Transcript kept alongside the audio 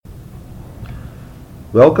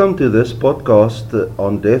Welcome to this podcast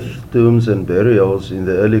on death, tombs and burials in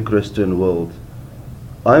the early Christian world.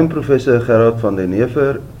 I'm Professor Gerard van den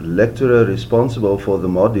Neever, lecturer responsible for the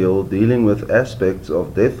module dealing with aspects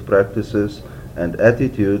of death practices and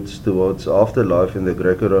attitudes towards afterlife in the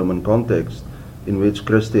Greco-Roman context in which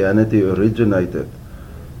Christianity originated,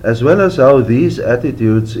 as well as how these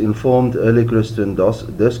attitudes informed early Christian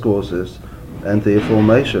discourses and their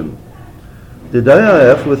formation. Today I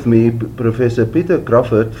have with me Professor Peter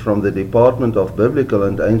Crawford from the Department of Biblical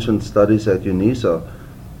and Ancient Studies at UNISA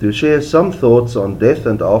to share some thoughts on death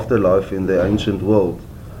and afterlife in the ancient world.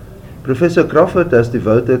 Professor Crawford has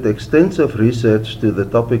devoted extensive research to the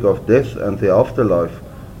topic of death and the afterlife,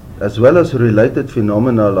 as well as related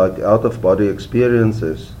phenomena like out-of-body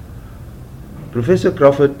experiences. Professor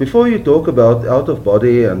Crawford, before you talk about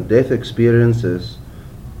out-of-body and death experiences,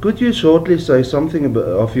 could you shortly say something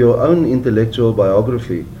of your own intellectual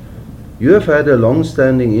biography? You have had a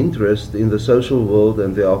long-standing interest in the social world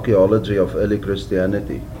and the archaeology of early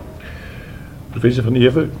Christianity. Professor van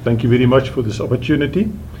Neever, thank you very much for this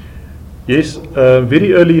opportunity. Yes,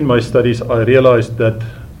 very early in my studies I realized that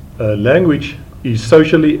language is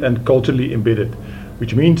socially and culturally embedded,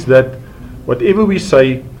 which means that whatever we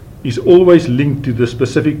say is always linked to the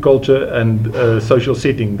specific culture and social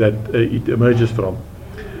setting that it emerges from.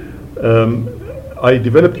 I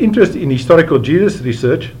developed interest in historical Jesus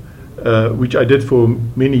research, which I did for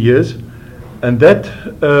many years, and that,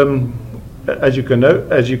 as you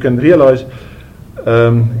can realize,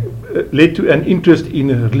 led to an interest in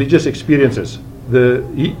religious experiences. The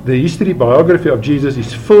history biography of Jesus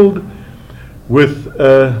is filled with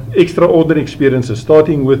extraordinary experiences,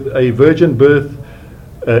 starting with a virgin birth,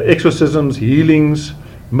 exorcisms, healings,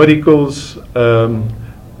 miracles,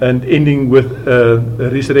 and ending with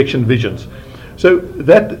resurrection visions. So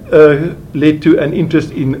that led to an interest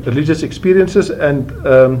in religious experiences and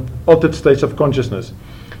altered states of consciousness.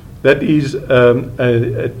 That is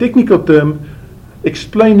a technical term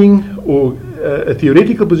explaining, or a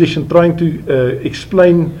theoretical position trying to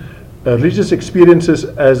explain religious experiences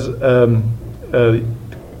as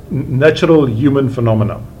natural human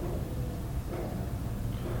phenomena.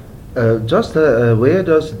 Where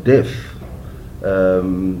does death,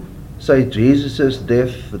 say Jesus'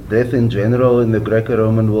 death in general in the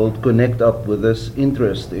Greco-Roman world, connect up with this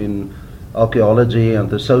interest in archaeology and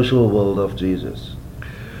the social world of Jesus?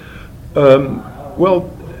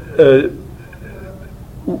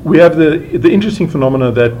 We have the interesting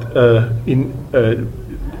phenomena that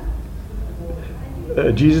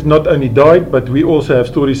Jesus not only died, but we also have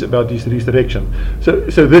stories about his resurrection. So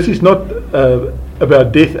this is not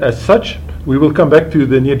about death as such. We will come back to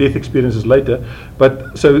the near-death experiences later.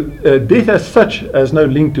 But so death as such has no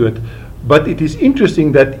link to it. But it is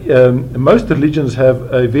interesting that most religions have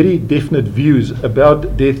very definite views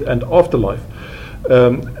about death and afterlife.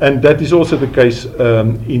 And that is also the case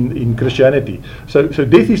in Christianity. So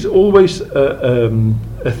death is always a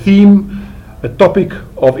theme, a topic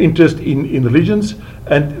of interest in religions,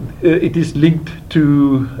 and it is linked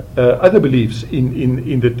to other beliefs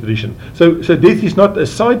in the tradition. So death is not a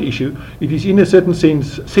side issue, it is in a certain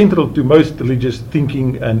sense central to most religious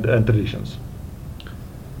thinking and traditions.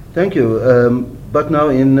 Thank you. But now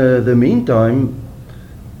in the meantime,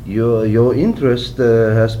 your interest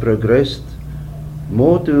has progressed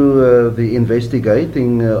more to the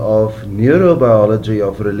investigating of neurobiology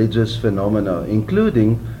of religious phenomena,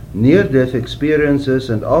 including near-death experiences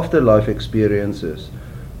and afterlife experiences.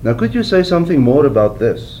 Now, could you say something more about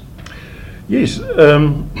this? Yes.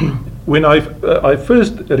 When I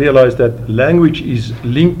first realized that language is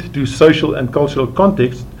linked to social and cultural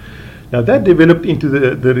context, now that developed into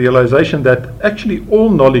the realization that actually all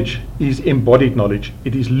knowledge is embodied knowledge.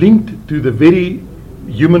 It is linked to the very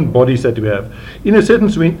human bodies that we have. In a certain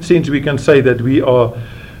sense, we can say that we are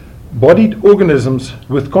bodied organisms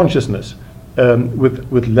with consciousness,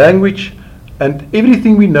 with language, and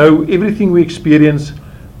everything we know, everything we experience,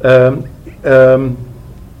 our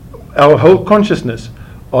whole consciousness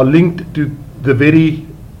are linked to the very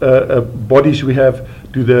bodies we have,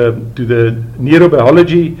 to the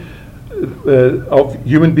neurobiology of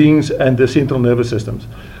human beings and the central nervous systems.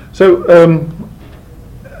 So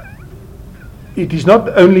it is not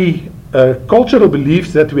only cultural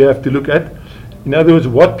beliefs that we have to look at. In other words,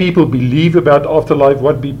 what people believe about afterlife,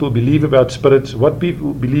 what people believe about spirits, what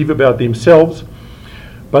people believe about themselves,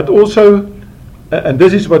 but also, and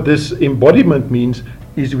this is what this embodiment means,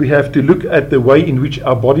 is we have to look at the way in which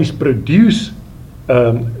our bodies produce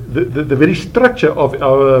the very structure of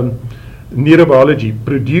our neurobiology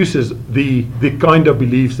produces the kind of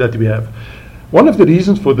beliefs that we have. One of the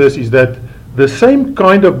reasons for this is that the same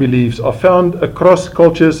kind of beliefs are found across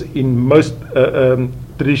cultures in most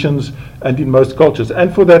traditions and in most cultures,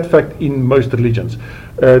 and for that fact in most religions.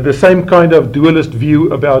 The same kind of dualist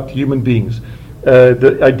view about human beings.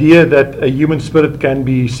 The idea that a human spirit can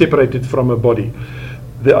be separated from a body.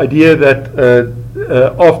 The idea that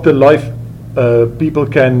after life people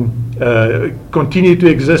can continue to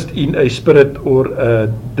exist in a spirit or a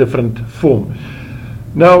different form.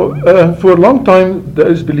 Now, for a long time,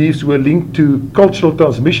 those beliefs were linked to cultural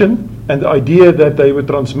transmission and the idea that they were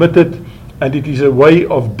transmitted and it is a way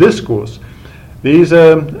of discourse. There is,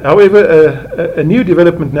 however, a new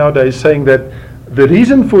development nowadays saying that the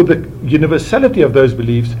reason for the universality of those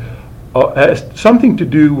beliefs has something to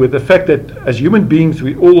do with the fact that as human beings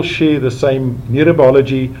we all share the same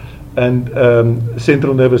neurobiology and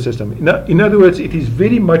central nervous system. In other words, it is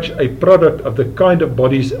very much a product of the kind of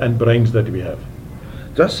bodies and brains that we have.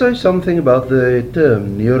 Just say something about the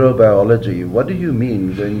term neurobiology. What do you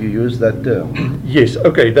mean when you use that term? Yes,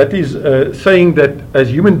 okay, that is saying that as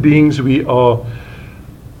human beings we are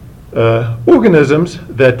organisms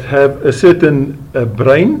that have a certain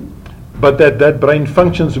brain, but that brain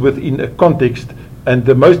functions within a context, and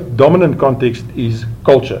the most dominant context is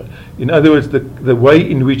culture. In other words, the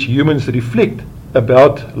way in which humans reflect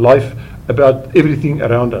about life, about everything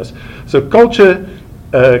around us. So culture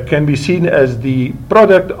can be seen as the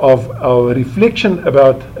product of our reflection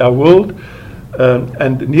about our world,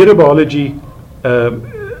 and neurobiology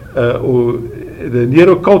or the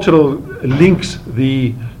neurocultural links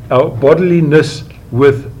our bodiliness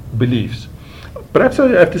with beliefs. Perhaps I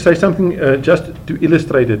have to say something just to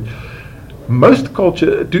illustrate it. Most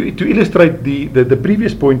culture, to illustrate the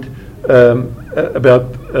previous point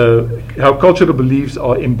about how cultural beliefs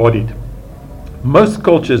are embodied. Most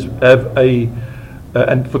cultures have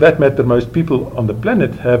and for that matter, most people on the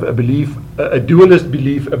planet have a belief, a dualist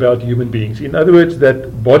belief about human beings. In other words,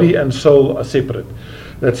 that body and soul are separate.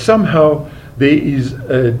 That somehow there is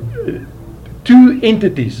two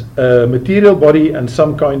entities, a material body and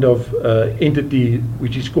some kind of entity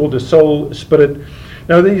which is called a soul, spirit.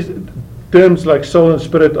 Now these terms like soul and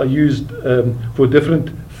spirit are used for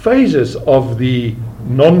different phases of the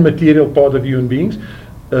non-material part of human beings.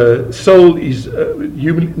 Soul is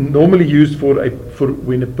normally used for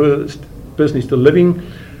when a person is still living,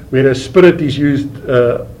 whereas spirit is used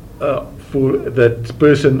for that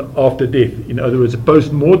person after death. In other words, a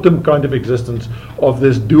post-mortem kind of existence of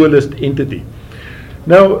this dualist entity.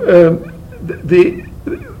 Now,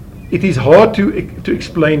 it is hard to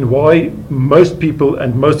explain why most people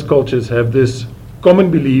and most cultures have this common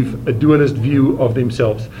belief, a dualist view of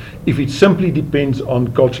themselves, if it simply depends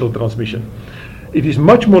on cultural transmission. It is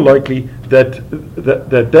much more likely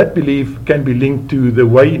that belief can be linked to the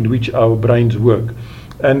way in which our brains work.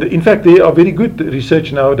 And in fact, there are very good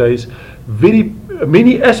research nowadays,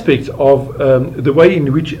 many aspects of the way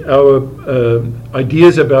in which our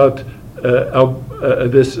ideas about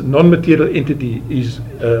this non-material entity is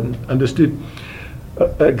understood.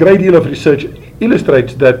 A great deal of research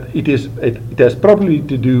illustrates that it has probably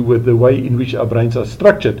to do with the way in which our brains are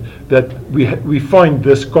structured, that we find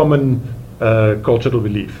this common cultural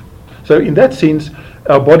belief. So in that sense,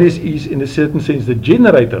 our bodies is in a certain sense the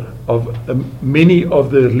generator of many of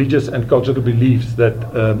the religious and cultural beliefs that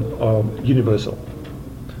are universal.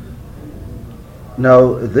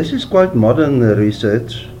 Now, this is quite modern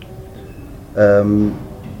research, and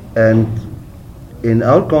in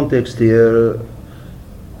our context here,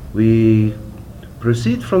 we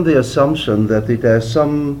proceed from the assumption that it has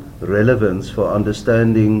some relevance for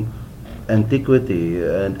understanding antiquity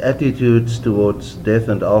and attitudes towards death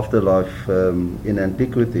and afterlife in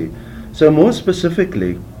antiquity. So more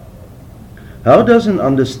specifically, how does an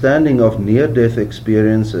understanding of near-death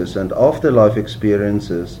experiences and afterlife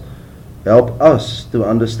experiences help us to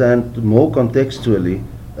understand more contextually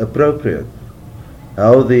appropriate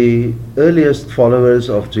how the earliest followers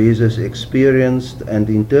of Jesus experienced and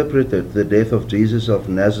interpreted the death of Jesus of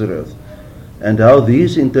Nazareth, and how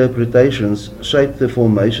these interpretations shaped the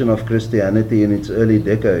formation of Christianity in its early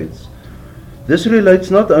decades? This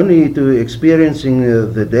relates not only to experiencing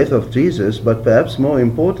the death of Jesus, but perhaps more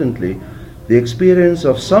importantly, the experience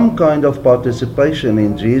of some kind of participation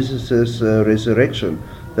in Jesus' resurrection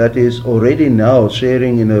that is already now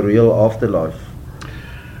sharing in a real afterlife.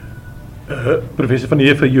 Professor van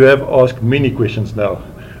Heever, you have asked many questions now.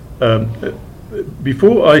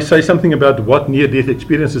 Before I say something about what near-death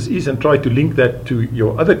experiences is and try to link that to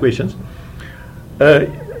your other questions,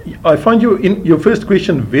 I find your first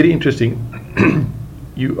question very interesting.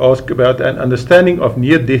 You ask about an understanding of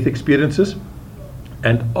near-death experiences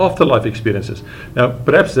and afterlife experiences. Now,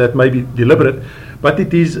 perhaps that may be deliberate, But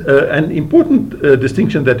it is an important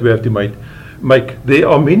distinction that we have to make. There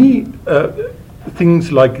are many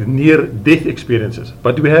things like near-death experiences,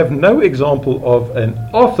 but we have no example of an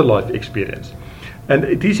afterlife experience. And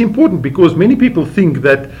it is important because many people think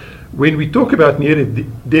that when we talk about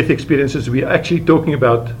near-death experiences, we are actually talking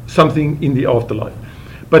about something in the afterlife.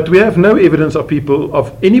 But we have no evidence of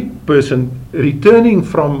any person returning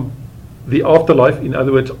from the afterlife, in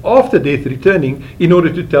other words, after death returning, in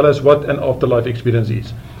order to tell us what an afterlife experience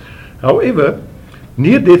is. However,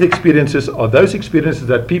 near-death experiences are those experiences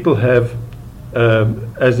that people have,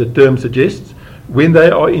 as the term suggests, when they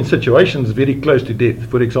are in situations very close to death.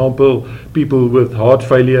 For example, people with heart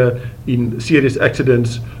failure, in serious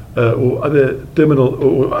accidents, or other terminal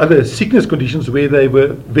or other sickness conditions where they were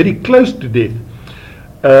very close to death,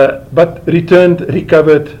 but returned,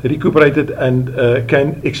 recovered, recuperated, and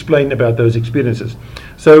can explain about those experiences.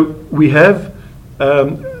 So we have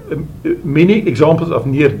many examples of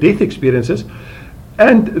near-death experiences,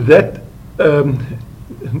 and that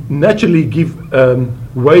naturally give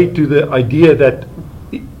way to the idea that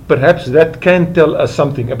perhaps that can tell us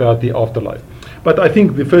something about the afterlife. But I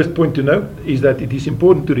think the first point to note is that it is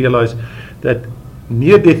important to realize that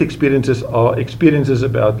near-death experiences are experiences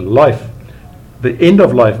about life, the end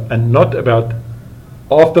of life, and not about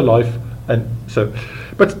afterlife. And so,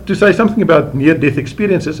 but to say something about near-death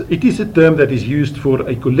experiences, it is a term that is used for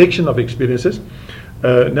a collection of experiences.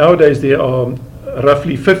 Nowadays there are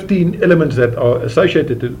roughly 15 elements that are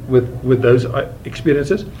associated with those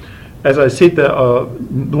experiences. As I said, they are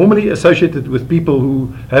normally associated with people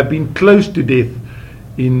who have been close to death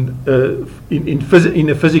in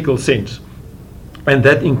a physical sense. And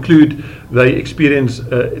that include they experience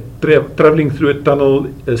traveling through a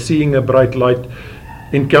tunnel, seeing a bright light,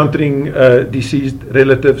 encountering deceased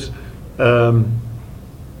relatives,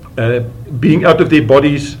 being out of their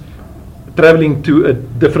bodies, traveling to a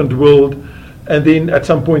different world, and then at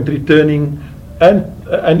some point returning. And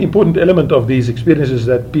an important element of these experiences is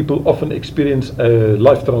that people often experience a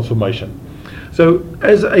life transformation. So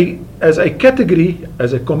as a category,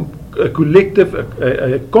 as a collective,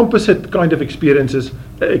 a composite kind of experience,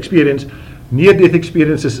 near-death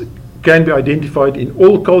experiences can be identified in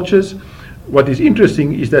all cultures. What is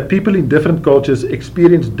interesting is that people in different cultures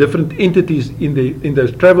experience different entities in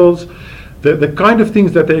those travels. The kind of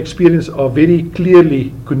things that they experience are very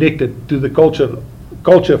clearly connected to the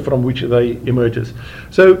culture from which they emerges.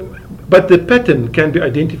 So, but the pattern can be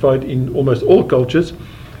identified in almost all cultures,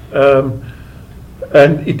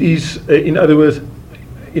 and it is, in other words,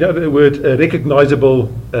 a recognizable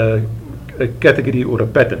a category or a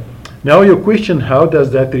pattern. Now, your question: how does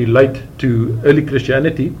that relate to early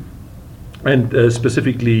Christianity, and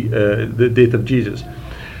specifically the death of Jesus?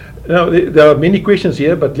 Now, there are many questions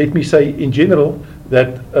here, but let me say in general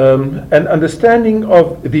that an understanding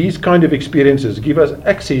of these kind of experiences give us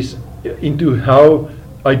access into how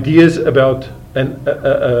ideas about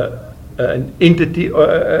an entity or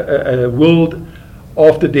a world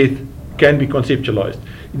after death can be conceptualized.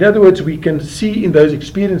 In other words, we can see in those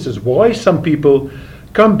experiences why some people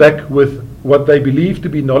come back with what they believe to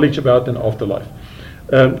be knowledge about an afterlife.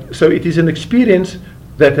 So it is an experience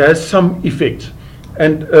that has some effects.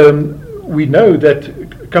 And we know that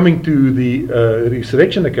coming to the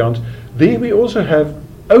resurrection accounts, there we also have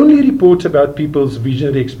only reports about people's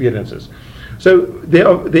visionary experiences. So there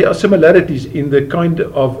are similarities in the kind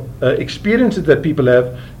of experiences that people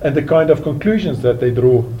have and the kind of conclusions that they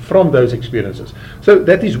draw from those experiences. So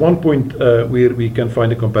that is one point where we can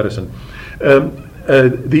find a comparison.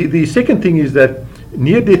 The second thing is that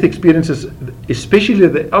near-death experiences, especially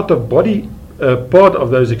the out-of-body part of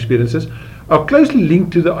those experiences, are closely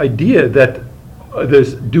linked to the idea that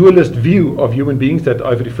this dualist view of human beings that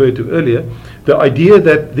I've referred to earlier, the idea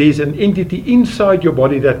that there's an entity inside your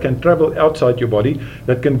body that can travel outside your body,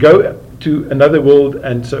 that can go to another world,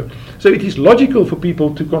 and so it is logical for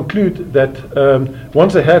people to conclude that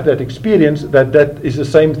once they have that experience, that is the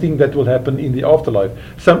same thing that will happen in the afterlife.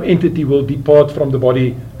 Some entity will depart from the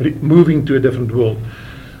body, moving to a different world.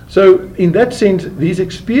 So in that sense, these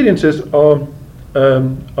experiences are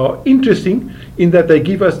interesting in that they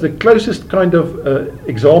give us the closest kind of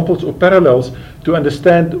examples or parallels to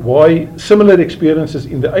understand why similar experiences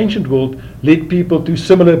in the ancient world led people to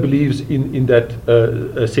similar beliefs in that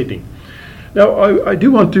setting. Now, I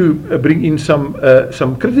do want to bring in some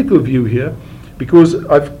critical view here, because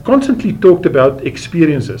I've constantly talked about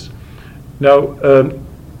experiences. Now,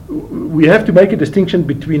 we have to make a distinction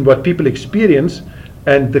between what people experience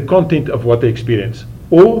and the content of what they experience,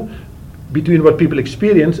 or between what people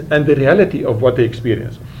experience and the reality of what they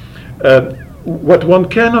experience. What one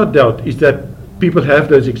cannot doubt is that people have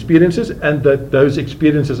those experiences and that those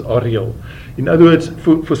experiences are real. In other words,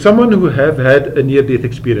 for someone who have had a near-death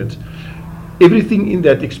experience, everything in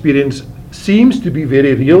that experience seems to be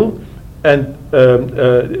very real and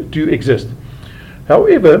to exist.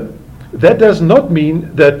 However, that does not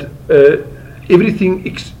mean that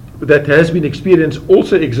everything that has been experienced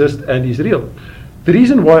also exists and is real. The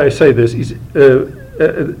reason why I say this is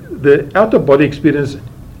the out-of-body experience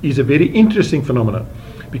is a very interesting phenomenon,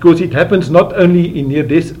 because it happens not only in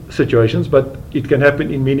near-death situations, but it can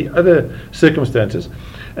happen in many other circumstances.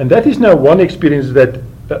 And that is now one experience that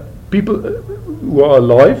people who are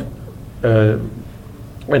alive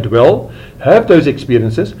and well have those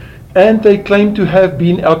experiences, and they claim to have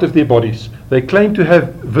been out of their bodies. They claim to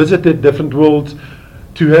have visited different worlds,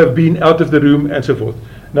 to have been out of the room, and so forth.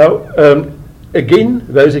 Now, again,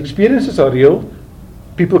 those experiences are real.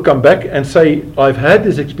 People come back and say, I've had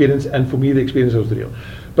this experience, and for me the experience was real.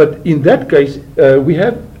 But in that case, we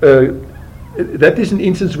have, that is an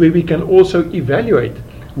instance where we can also evaluate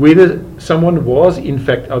whether someone was in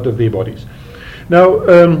fact out of their bodies. Now,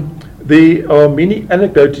 there are many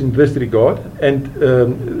anecdotes in this regard, and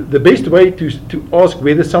the best way to ask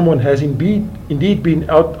whether someone has indeed been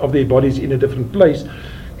out of their bodies in a different place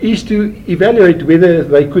is to evaluate whether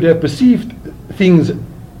they could have perceived things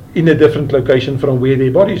in a different location from where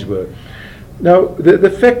their bodies were. Now, the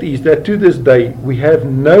fact is that to this day, we have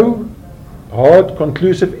no hard,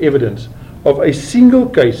 conclusive evidence of a single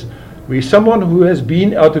case where someone who has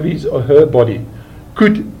been out of his or her body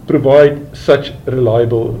could provide such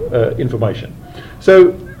reliable information.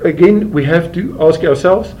 So, again, we have to ask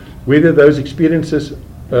ourselves whether those experiences,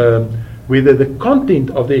 whether the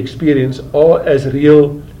content of the experience are as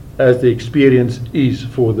real as the experience is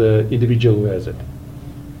for the individual who has it.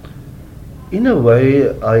 In a way,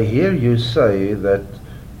 I hear you say that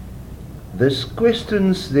this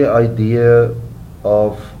questions the idea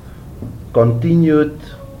of continued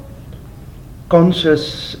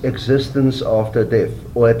conscious existence after death,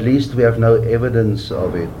 or at least we have no evidence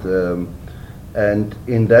of it. And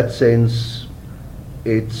in that sense,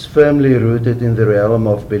 it's firmly rooted in the realm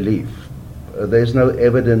of belief. There's no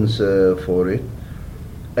evidence for it.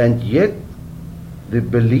 And yet, the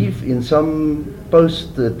belief in some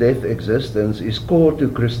post-death existence is core to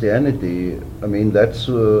Christianity. I mean, that's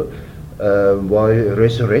why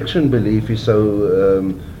resurrection belief is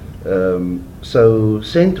so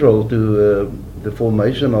central to the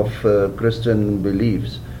formation of Christian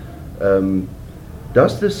beliefs.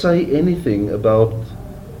 Does this say anything about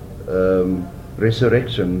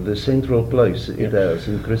resurrection, the central place it has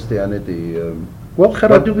in Christianity? Well,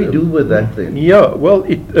 Gerard, what do we do with that then? Yeah, well,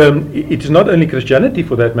 it's not only Christianity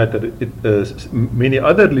for that matter. Many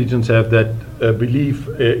other religions have that belief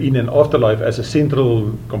in an afterlife as a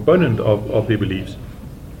central component of their beliefs.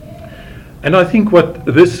 And I think what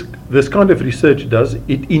this kind of research does,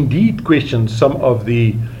 it indeed questions some of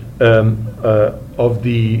the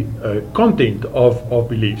content of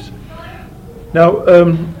beliefs. Now,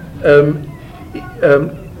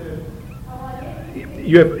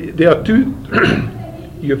 there are two.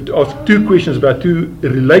 You have to ask two questions about two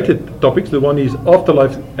related topics. The one is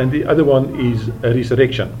afterlife, and the other one is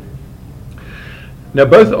resurrection. Now,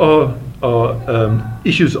 both are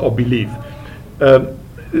issues of belief.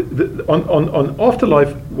 On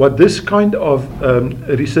afterlife, what this kind of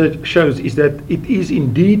research shows is that it is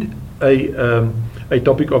indeed a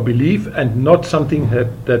topic of belief and not something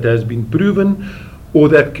that has been proven or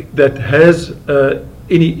that has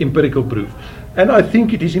any empirical proof. And I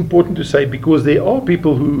think it is important to say, because there are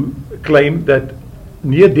people who claim that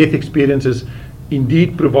near-death experiences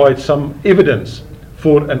indeed provide some evidence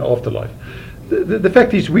for an afterlife. The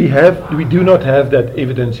fact is we do not have that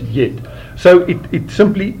evidence yet. So it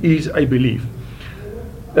simply is a belief.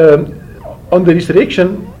 On the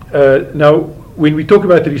resurrection, now when we talk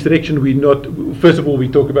about the resurrection, first of all we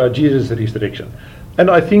talk about Jesus' resurrection. And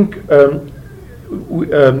I think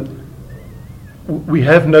we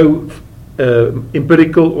have no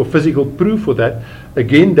empirical or physical proof for that.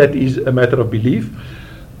 Again, that is a matter of belief.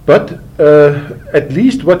 But at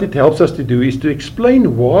least what it helps us to do is to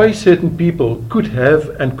explain why certain people could have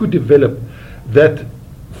and could develop that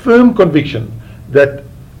firm conviction that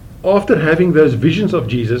after having those visions of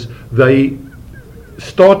Jesus, they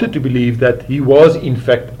started to believe that he was in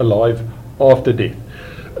fact alive after death.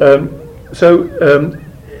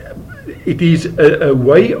 It is a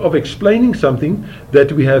way of explaining something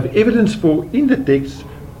that we have evidence for in the text,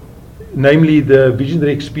 namely the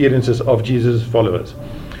visionary experiences of Jesus' followers.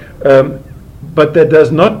 But that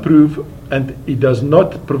does not prove, and it does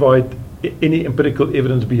not provide any empirical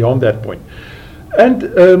evidence beyond that point. And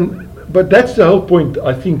But that's the whole point,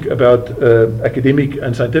 I think, about academic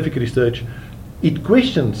and scientific research. It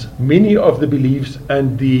questions many of the beliefs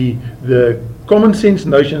and the common sense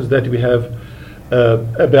notions that we have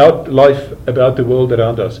about life, about the world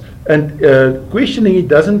around us. And questioning it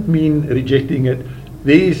doesn't mean rejecting it.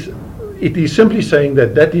 It is simply saying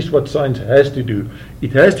that that is what science has to do.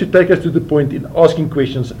 It has to take us to the point in asking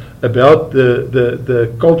questions about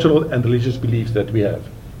the cultural and religious beliefs that we have.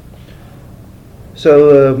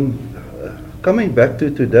 So, coming back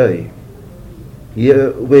to today,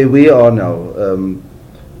 here where we are now,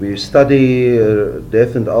 we study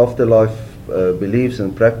death and afterlife beliefs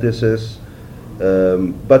and practices,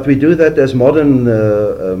 but we do that as modern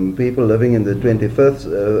people living in the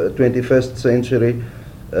 21st century.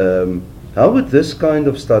 How would this kind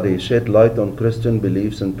of study shed light on Christian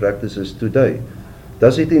beliefs and practices today?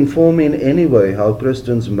 Does it inform in any way how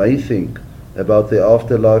Christians may think about the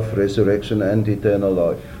afterlife, resurrection, and eternal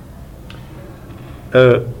life?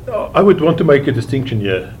 I would want to make a distinction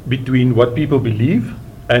here between what people believe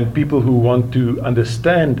and people who want to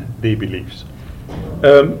understand their beliefs.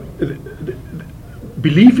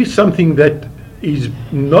 Belief is something that is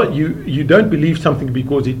not, you don't believe something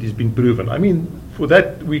because it has been proven. I mean, for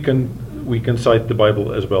that we can cite the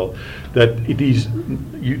Bible as well, that it is,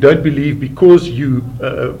 you don't believe because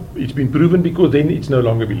it's been proven, because then it's no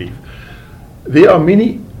longer belief. There are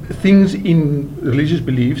many things in religious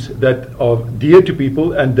beliefs that are dear to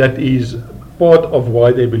people, and that is part of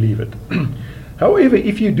why they believe it. However,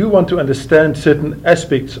 if you do want to understand certain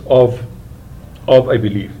aspects of a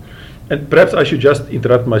belief, and perhaps I should just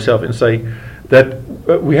interrupt myself and say that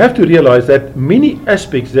we have to realize that many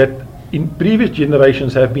aspects that in previous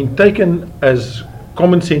generations have been taken as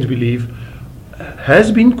common sense belief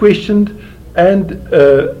has been questioned, and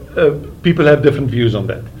people have different views on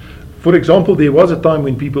that. For example, there was a time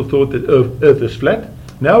when people thought that Earth is flat.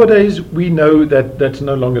 Nowadays, we know that that's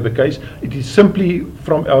no longer the case. It is simply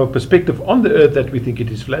from our perspective on the Earth that we think it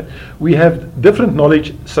is flat. We have different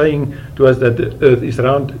knowledge saying to us that the Earth is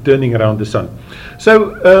round, turning around the sun.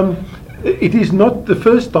 So it is not the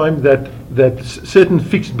first time that certain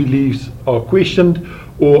fixed beliefs are questioned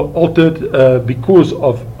or altered because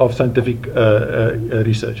of scientific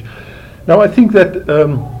research. Now, I think that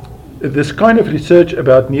this kind of research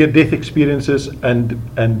about near-death experiences and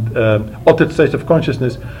altered states of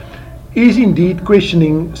consciousness is indeed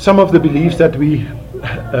questioning some of the beliefs that we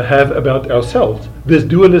have about ourselves, this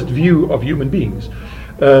dualist view of human beings.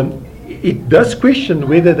 It does question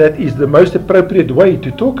whether that is the most appropriate way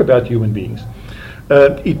to talk about human beings.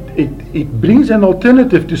 It brings an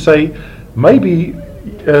alternative to say maybe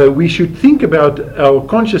we should think about our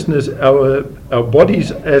consciousness, our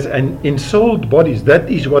bodies as an ensouled bodies. That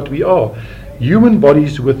is what we are, human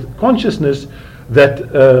bodies with consciousness that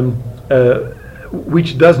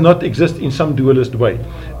which does not exist in some dualist way.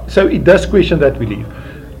 So it does question that belief,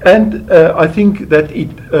 and I think that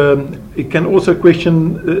it can also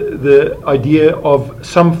question the idea of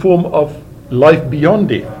some form of life beyond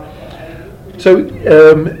death. So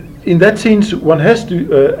in that sense, one has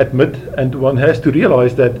to admit, and one has to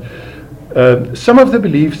realize that some of the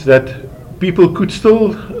beliefs that people could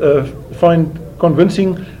still find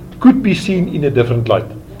convincing could be seen in a different light.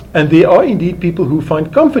 And there are indeed people who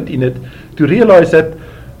find comfort in it, to realize that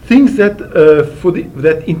things that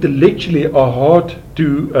that intellectually are hard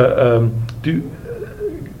to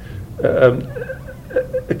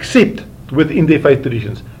accept within their faith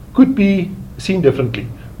traditions could be seen differently,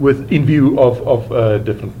 in view of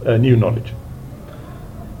different new knowledge.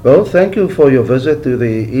 Well, thank you for your visit to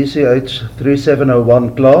the ECH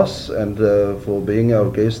 3701 class, and for being our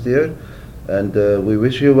guest here. And we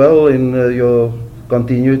wish you well in your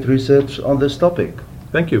continued research on this topic.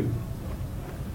 Thank you.